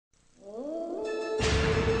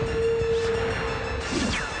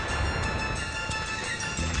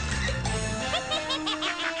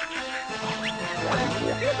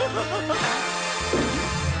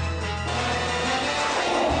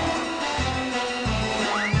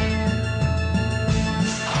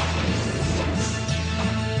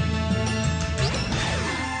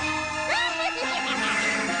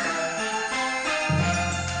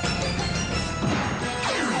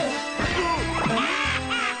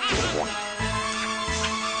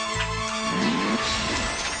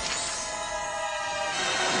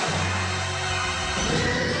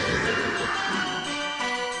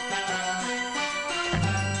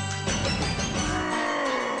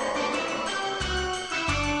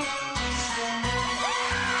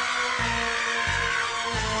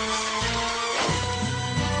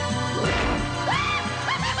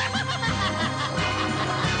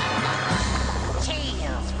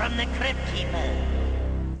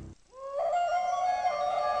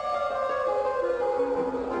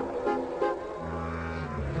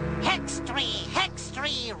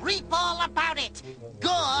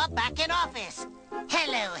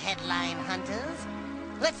hunters.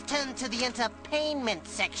 Let's turn to the entertainment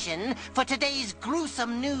section for today's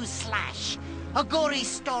gruesome news slash. A gory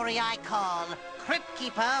story I call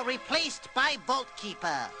Cryptkeeper replaced by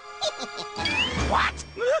Vault-Keeper. What?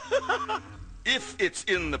 If it's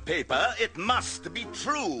in the paper, it must be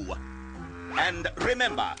true. And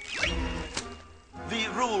remember, the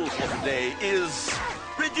rule for today is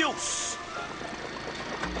reduce.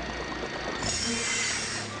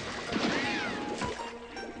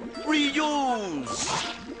 Reuse.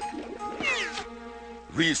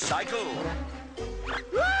 Recycle.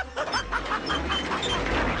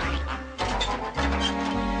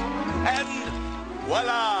 And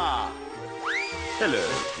voila! Hello,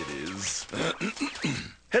 kiddies.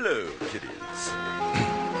 Hello, kiddies.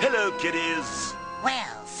 Hello, kiddies.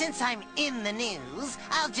 Well, since I'm in the news,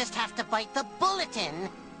 I'll just have to bite the bulletin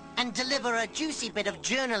and deliver a juicy bit of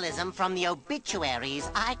journalism from the obituaries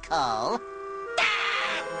I call...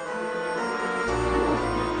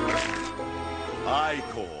 I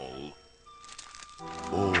call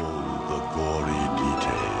all the gory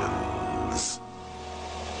details.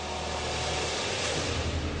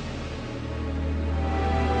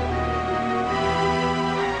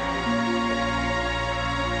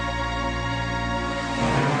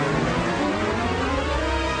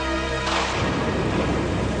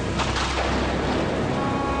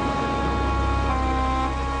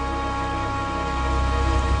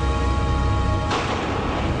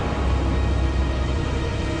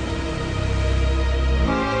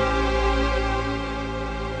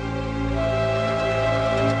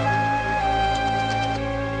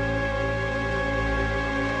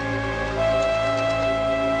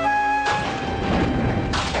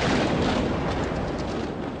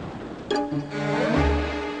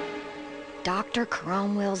 Dr.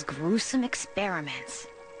 Cromwell's gruesome experiments.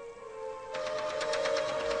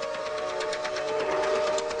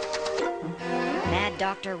 Mad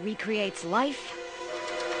Doctor recreates life.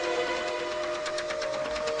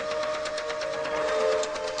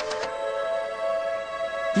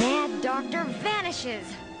 Mad Doctor vanishes.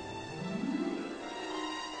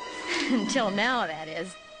 Until now, that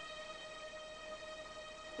is.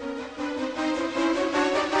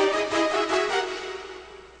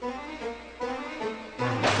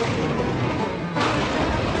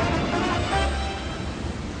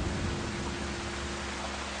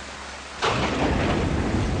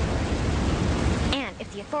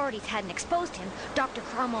 If the authorities hadn't exposed him, Dr.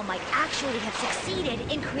 Cromwell might actually have succeeded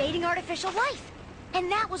in creating artificial life.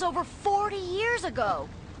 And that was over 40 years ago.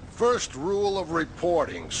 First rule of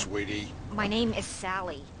reporting, sweetie. My name is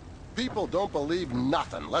Sally. People don't believe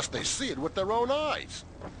nothing unless they see it with their own eyes.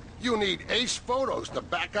 You need ace photos to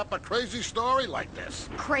back up a crazy story like this.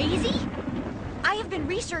 Crazy? I have been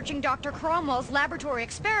researching Dr. Cromwell's laboratory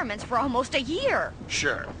experiments for almost a year.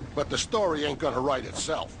 Sure, but the story ain't gonna write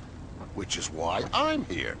itself. Which is why I'm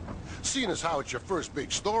here. Seeing as how it's your first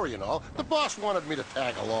big story and all, the boss wanted me to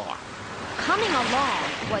tag along. Coming along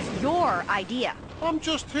was your idea. I'm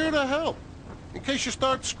just here to help, in case you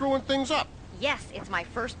start screwing things up. Yes, it's my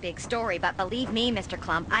first big story, but believe me, Mr.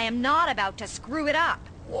 Clump, I am not about to screw it up.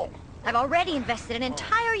 Whoa. I've already invested an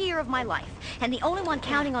entire year of my life, and the only one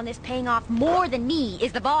counting on this paying off more than me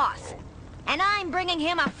is the boss. And I'm bringing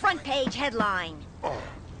him a front-page headline. Oh,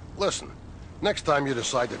 listen. Next time you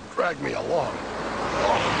decide to drag me along,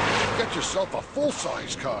 get yourself a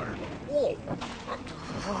full-size car. Whoa.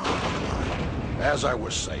 As I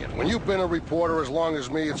was saying, when you've been a reporter as long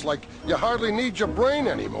as me, it's like you hardly need your brain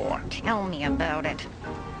anymore. Tell me about it.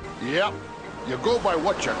 Yep. You go by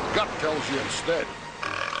what your gut tells you instead.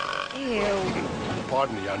 Ew.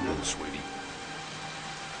 Pardon the onion, sweetie.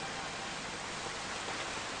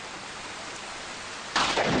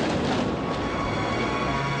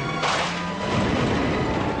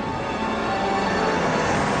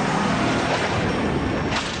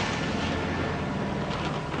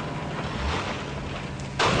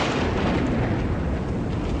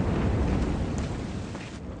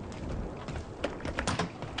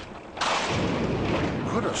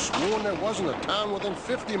 Could have sworn there wasn't a town within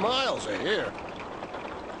 50 miles of here.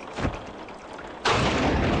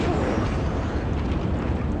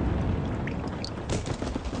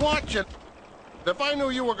 Watch it. If I knew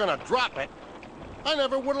you were gonna drop it, I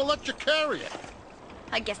never would have let you carry it.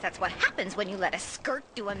 I guess that's what happens when you let a skirt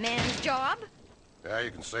do a man's job. Yeah,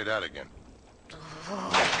 you can say that again.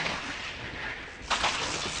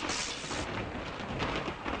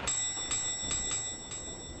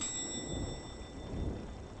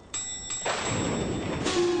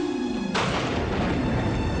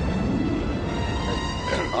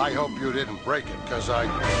 I hope you didn't break it, because I...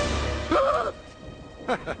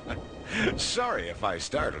 Sorry if I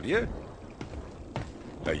startled you.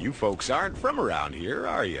 You folks aren't from around here,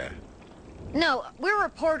 are you? No,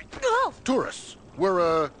 we're Oh! Tourists.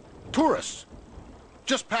 We're, tourists.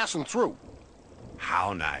 Just passing through.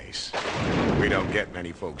 How nice. We don't get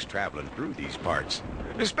many folks traveling through these parts,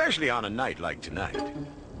 especially on a night like tonight.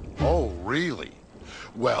 Oh, really?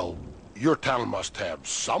 Well, your town must have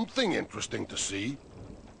something interesting to see.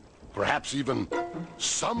 Perhaps even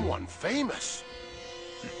someone famous.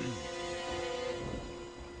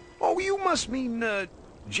 Oh, you must mean,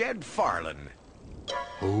 Jed Farland.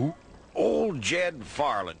 Who? Old Jed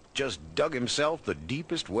Farland just dug himself the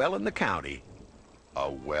deepest well in the county.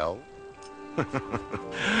 A well?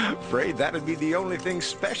 Afraid that'd be the only thing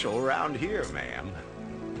special around here, ma'am.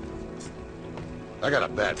 I got a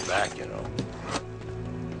bad back, you know.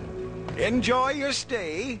 Enjoy your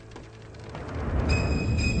stay.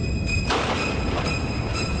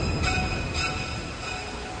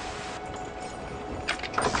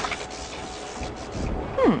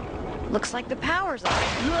 Looks like the power's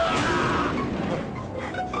off.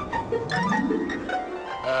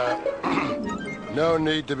 No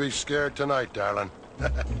need to be scared tonight, darling.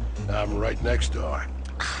 I'm right next door.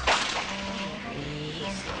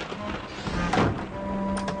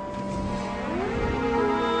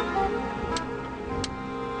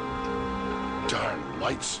 Darn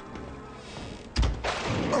lights.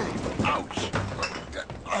 Ouch!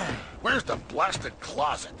 Where's the blasted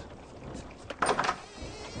closet?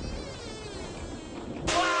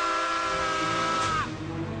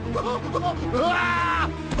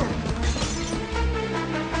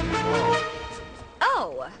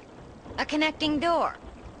 Oh, a connecting door.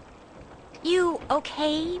 You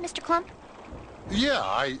okay, Mr. Clump? Yeah,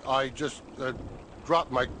 I just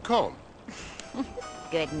dropped my comb.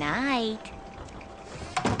 Good night.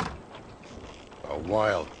 A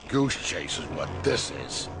wild goose chase is what this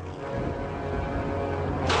is.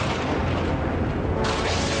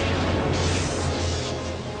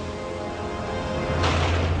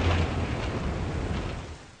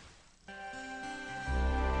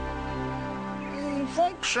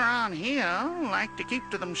 Folks around here like to keep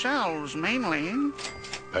to themselves, mainly.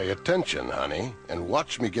 Pay attention, honey, and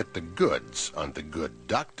watch me get the goods on the good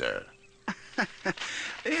doctor.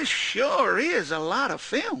 This sure is a lot of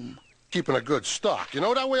film. Keeping a good stock, you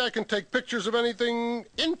know, that way I can take pictures of anything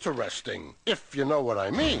interesting, if you know what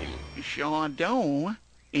I mean. Sure do.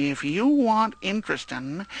 If you want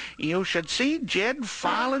interesting, you should see Jed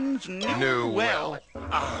Farland's new well.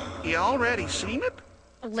 You already seen it?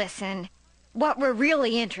 Listen, what we're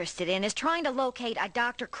really interested in is trying to locate a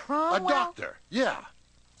Dr. Cromwell. A doctor, yeah.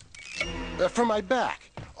 For my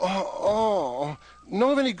back. Oh,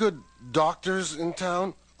 know of any good doctors in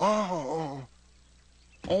town? Oh.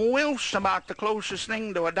 Will's about the closest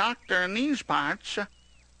thing to a doctor in these parts.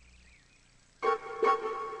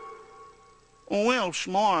 Will's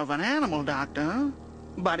more of an animal doctor,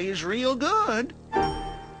 but he's real good.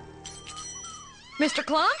 Mr.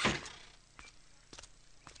 Clump?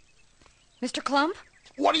 Mr. Clump?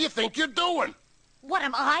 What do you think you're doing? What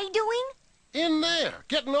am I doing? In there,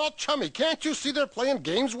 getting all chummy. Can't you see they're playing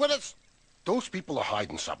games with us? Those people are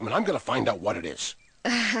hiding something, and I'm gonna find out what it is.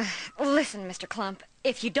 Listen, Mr. Clump,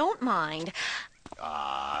 if you don't mind...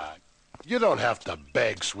 You don't have to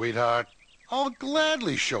beg, sweetheart. I'll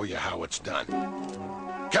gladly show you how it's done.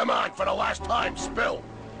 Come on, for the last time, spill.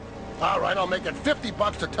 All right, I'll make it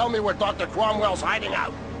 $50 to tell me where Dr. Cromwell's hiding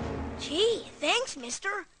out. Gee, thanks,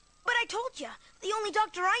 mister. But I told you, the only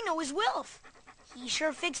doctor I know is Wilf. He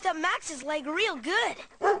sure fixed up Max's leg real good.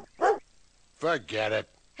 Forget it.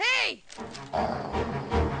 Hey!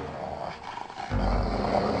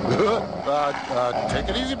 Take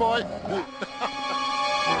it easy, boy.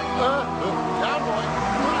 Down, boy.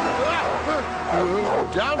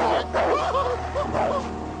 Down, boy.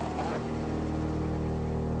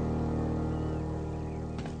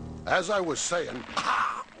 As I was saying,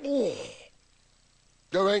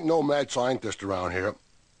 there ain't no mad scientist around here.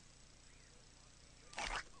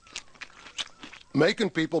 Making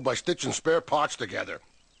people by stitching spare parts together.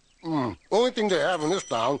 Only thing they have in this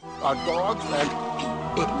town are dogs and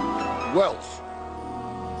wealth.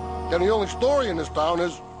 And the only story in this town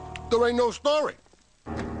is there ain't no story.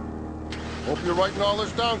 Hope you're writing all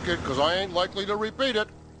this down, kid, because I ain't likely to repeat it.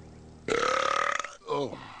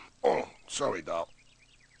 Oh, sorry, doll.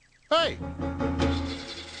 Hey!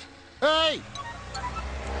 Hey!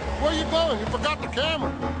 Where you going? You forgot the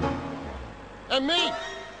camera. And me.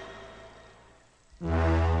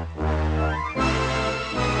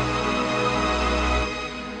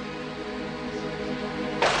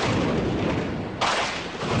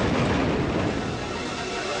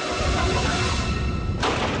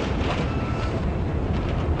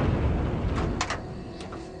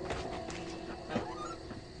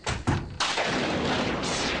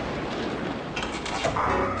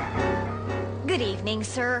 Good evening,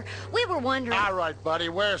 sir. We were wondering... All right, buddy,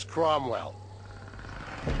 where's Cromwell?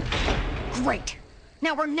 Great.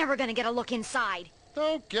 Now we're never gonna get a look inside.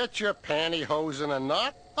 Don't get your pantyhose in a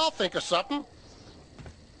knot. I'll think of something.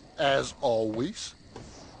 As always.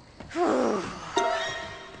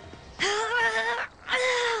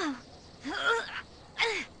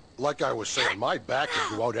 Like I was saying, my back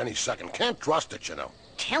could go out any second. Can't trust it, you know.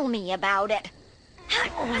 Tell me about it.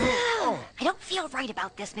 I don't feel right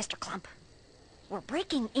about this, Mr. Clump. We're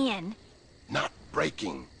breaking in. Not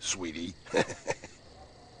breaking, sweetie.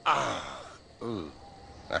 Ooh,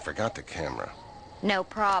 I forgot the camera. No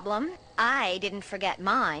problem. I didn't forget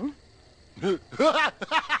mine. Mr.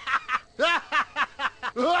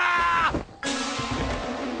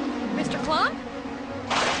 Clump?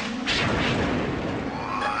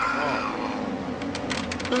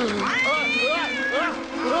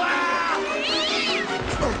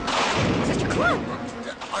 Mr. Clump!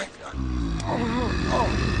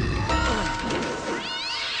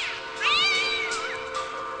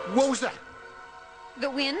 What was that? The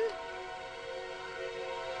wind?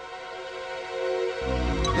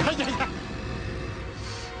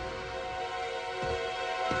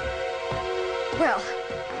 Well,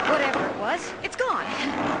 whatever it was, it's gone.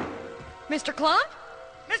 Mr. Clump?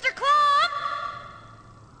 Mr. Clump!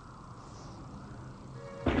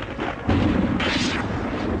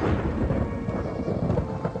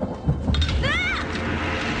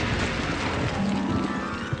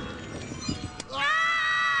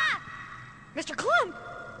 Mr. Clump!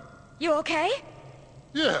 You okay?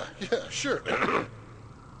 Yeah, sure.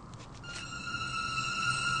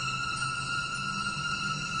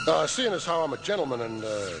 Seeing as how I'm a gentleman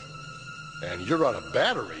and you're out of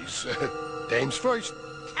batteries, dames first.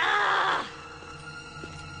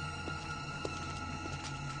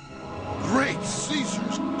 Great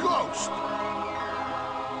Caesar's ghost!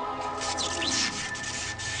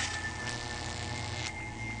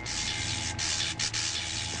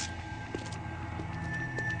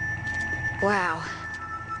 Wow.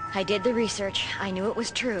 I did the research. I knew it was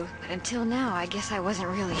true. But until now, I guess I wasn't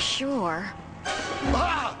really sure.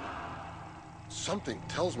 Ah! Something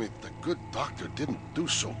tells me the good doctor didn't do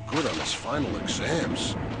so good on his final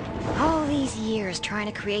exams. All these years trying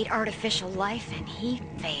to create artificial life, and he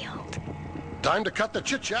failed. Time to cut the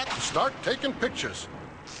chit-chat and start taking pictures.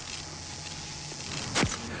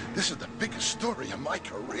 This is the biggest story of my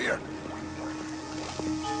career.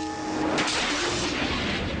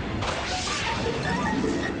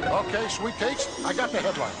 Okay, sweet cakes, I got the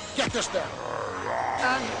headline. Get this down.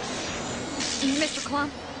 Mr.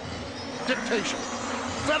 Clump? Dictation.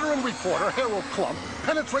 Veteran reporter Harold Clump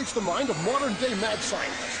penetrates the mind of modern-day mad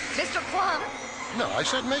scientist. Mr. Clump? No, I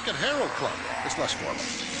said make it Harold Clump. It's less formal.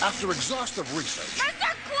 After exhaustive research.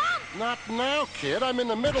 Mr. Clump! Not now, kid. I'm in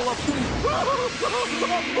the middle of...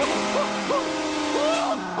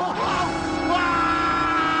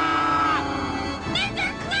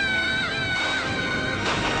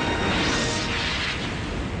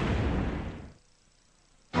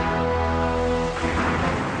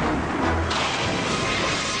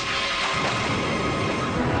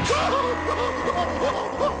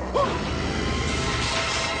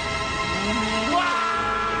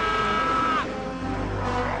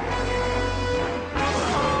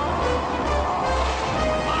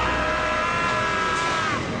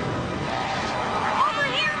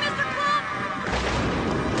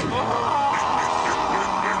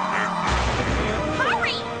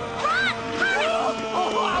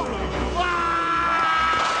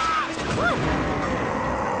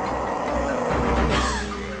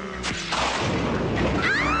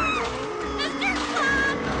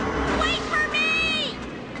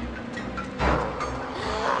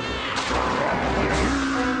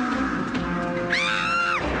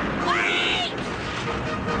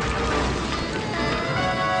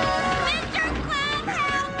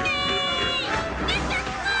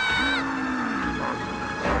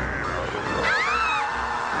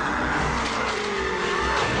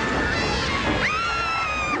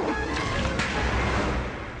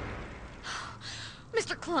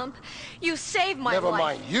 You saved my life. Never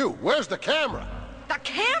mind you. Where's the camera? The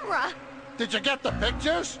camera? Did you get the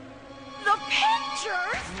pictures? The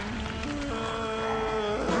pictures?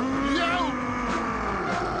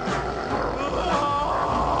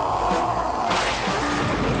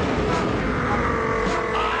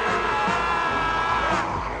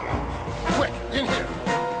 Quick, in here.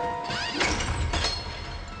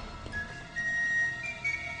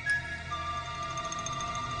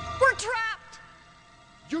 We're trapped.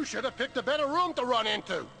 You should have picked a better room to run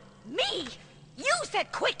into. Me? You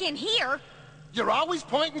said quick in here. You're always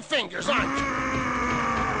pointing fingers, aren't you?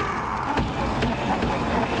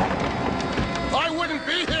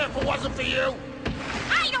 wasn't for you.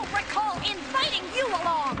 I don't recall inviting you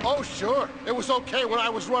along. Oh, sure. It was okay when I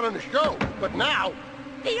was running the show. But now...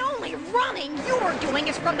 The only running you're doing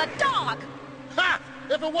is from the dog. Ha!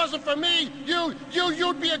 If it wasn't for me,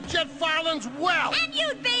 you'd be at Jed Farland's well. And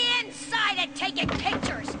you'd be inside it taking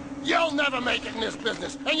pictures. You'll never make it in this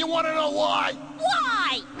business. And you want to know why?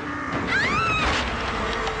 Why?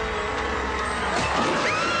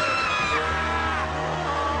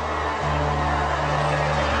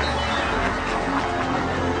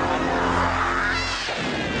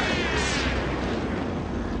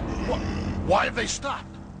 Why have they stopped?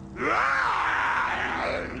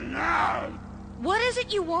 What is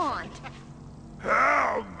it you want?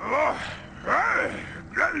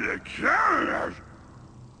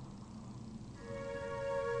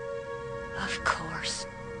 Of course.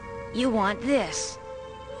 You want this.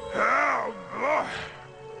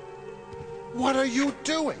 What are you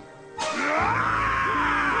doing?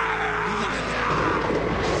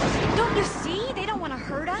 Don't you see? They don't want to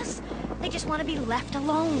hurt us. They just want to be left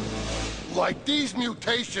alone. Like these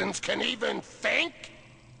mutations can even think?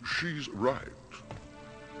 She's right.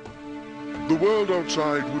 The world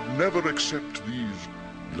outside would never accept these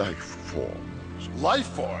life forms. Life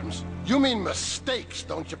forms? You mean mistakes,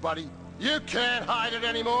 don't you, buddy? You can't hide it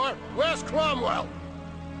anymore. Where's Cromwell?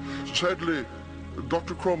 Sadly,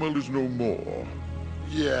 Dr. Cromwell is no more.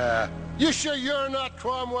 Yeah. You sure you're not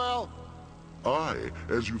Cromwell? I,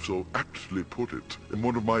 as you've so aptly put it, am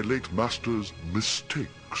one of my late master's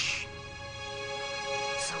mistakes.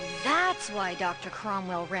 So that's why Dr.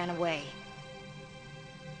 Cromwell ran away.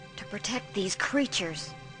 To protect these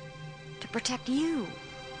creatures. To protect you.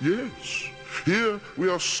 Yes. Here we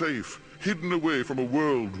are safe, hidden away from a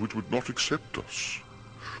world which would not accept us.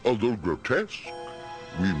 Although grotesque,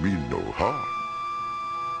 we mean no harm.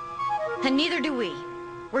 And neither do we.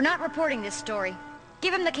 We're not reporting this story.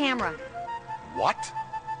 Give him the camera. What?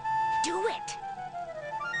 Do it.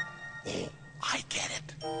 Oh, I get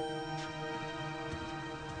it.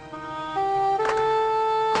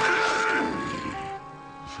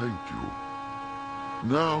 Thank you.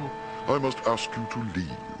 Now, I must ask you to leave.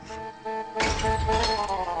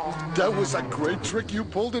 That was a great trick you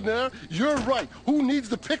pulled in there. You're right. Who needs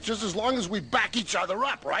the pictures as long as we back each other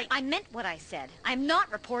up, right? I meant what I said. I'm not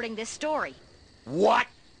reporting this story. What?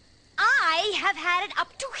 I have had it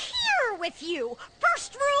up to here with you.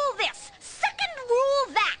 First rule this. Second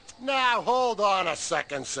rule that. Now, hold on a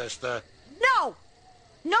second, sister. No.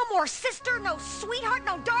 No more sister, no sweetheart,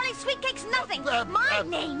 no darling sweetcakes, nothing. My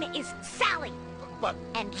name is Sally. But...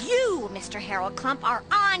 And you, Mr. Harold Clump, are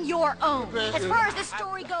on your own. As far as this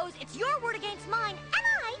story goes, it's your word against mine, and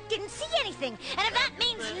I didn't see anything. And if that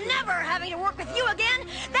means never having to work with you again,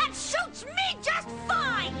 that suits me just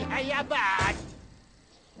fine. Hey, you bad.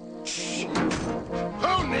 Shh.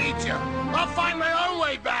 Who needs you? I'll find my own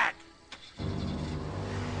way back.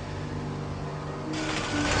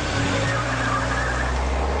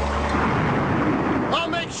 I'll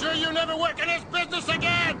make sure you never work in this business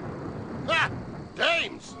again. Ha!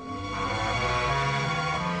 Dames!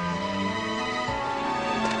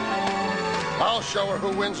 I'll show her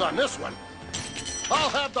who wins on this one. I'll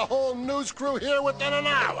have the whole news crew here within an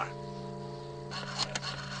hour.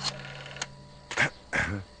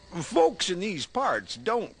 Folks in these parts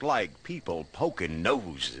don't like people poking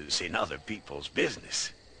noses in other people's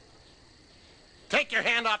business. Take your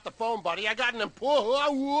hand off the phone, buddy. I got an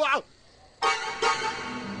important...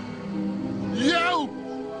 You!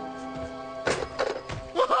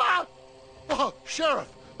 Oh, Sheriff!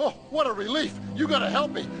 Oh, what a relief! You gotta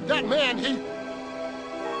help me. That man, he...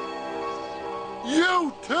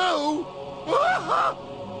 You too?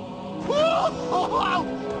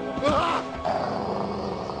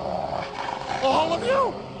 All of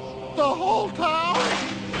you? The whole town?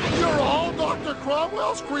 You're all Dr.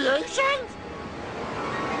 Cromwell's creations?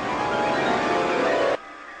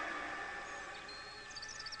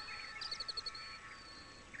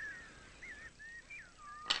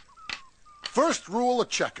 First rule of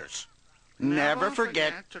checkers. Never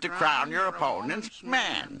forget to crown your opponent's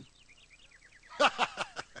man.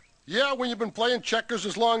 Yeah, when you've been playing checkers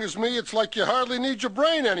as long as me, it's like you hardly need your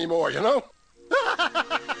brain anymore, you know?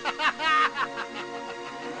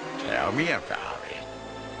 Tell me about it.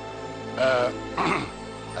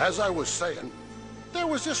 As I was saying, there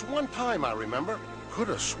was this one time I remember. Could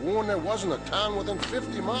have sworn there wasn't a town within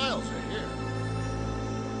 50 miles of here.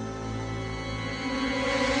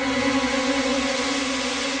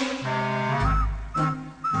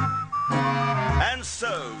 And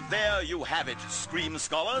so, there you have it, Scream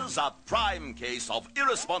Scholars, a prime case of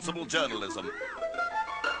irresponsible journalism.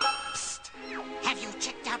 Psst. Have you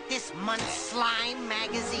checked out this month's slime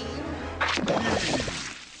magazine?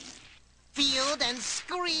 Field and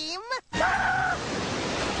Scream?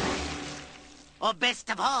 Or best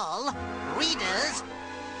of all, readers,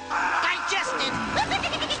 Digested!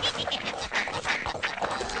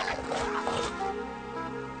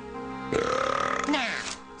 Now,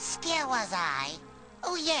 scare was I?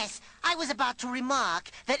 Oh yes, I was about to remark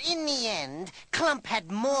that in the end, Clump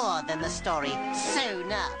had more than the story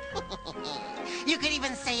sewn up. You could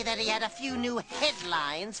even say that he had a few new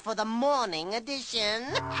headlines for the morning edition.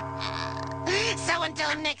 So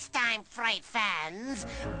until next time, Fright fans,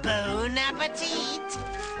 bon appetit!